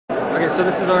Okay, so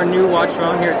this is our new watch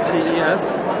phone here at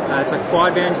CES. It's a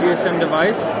quad-band GSM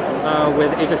device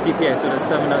with HSDPA, so it has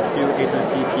 7.2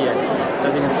 HSDPA. So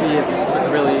as you can see, it's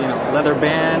really leather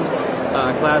band,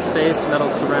 glass face, metal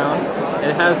surround.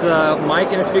 It has a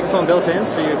mic and a speakerphone built in,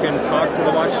 so you can talk to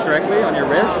the watch directly on your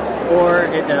wrist, or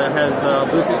it has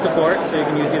Bluetooth support, so you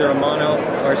can use either a mono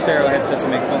or a stereo headset to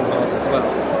make phone calls as well.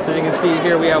 So as you can see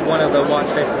here, we have one of the watch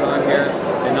faces on here,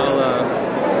 and I'll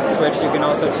switch. You can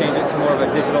also change it to more of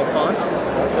a digital font.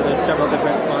 So there's several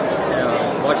different fonts,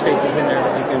 watch faces in there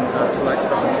that you can select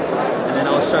from. And then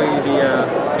I'll show you the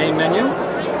main menu.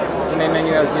 So the main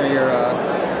menu has your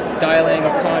dialing,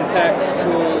 contacts,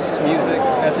 tools, music,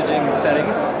 messaging, and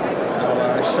settings.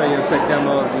 I'll show you a quick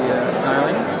demo of the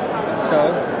dialing.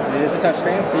 So it is a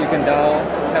touchscreen, so you can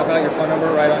tap out your phone number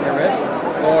right on your wrist,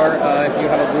 or if you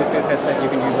have a Bluetooth headset, you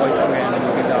can use voice command and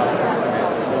you can dial voice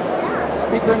command as well.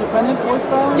 Speaker independent voice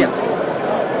dialing? Yes.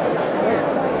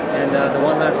 And the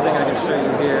one last thing I can show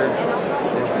you here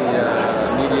is the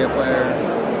media player.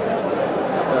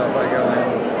 So if I go in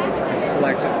and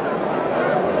select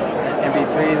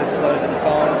MP3 that's loaded to the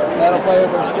phone. That'll play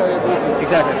over stereo Bluetooth.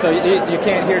 Exactly. So you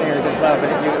can't hear it here because it's loud,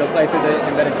 but it'll play through the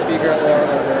embedded speaker or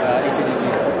over HDD.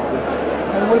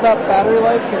 And what about battery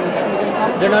life?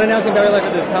 They're not announcing battery life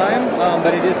at this time,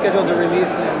 but it is scheduled to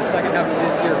release in the second half of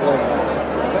this year globally.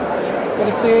 Going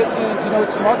to see it in, do you know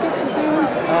which markets we're seeing?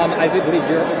 I do believe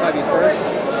Europe will probably be first.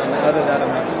 Other than that,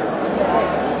 I'm not sure.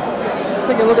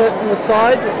 Take a look at it from the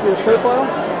side, just see the profile.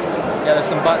 Yeah, there's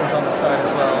some buttons on the side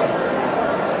as well.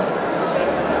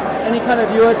 Any kind of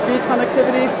USB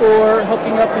connectivity for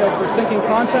hooking up, for syncing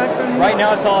contacts or anything? Right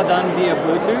now, it's all done via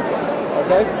Bluetooth.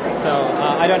 Okay. So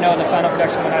I don't know the final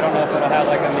production one. I don't know if it'll have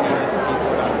like a mini USB.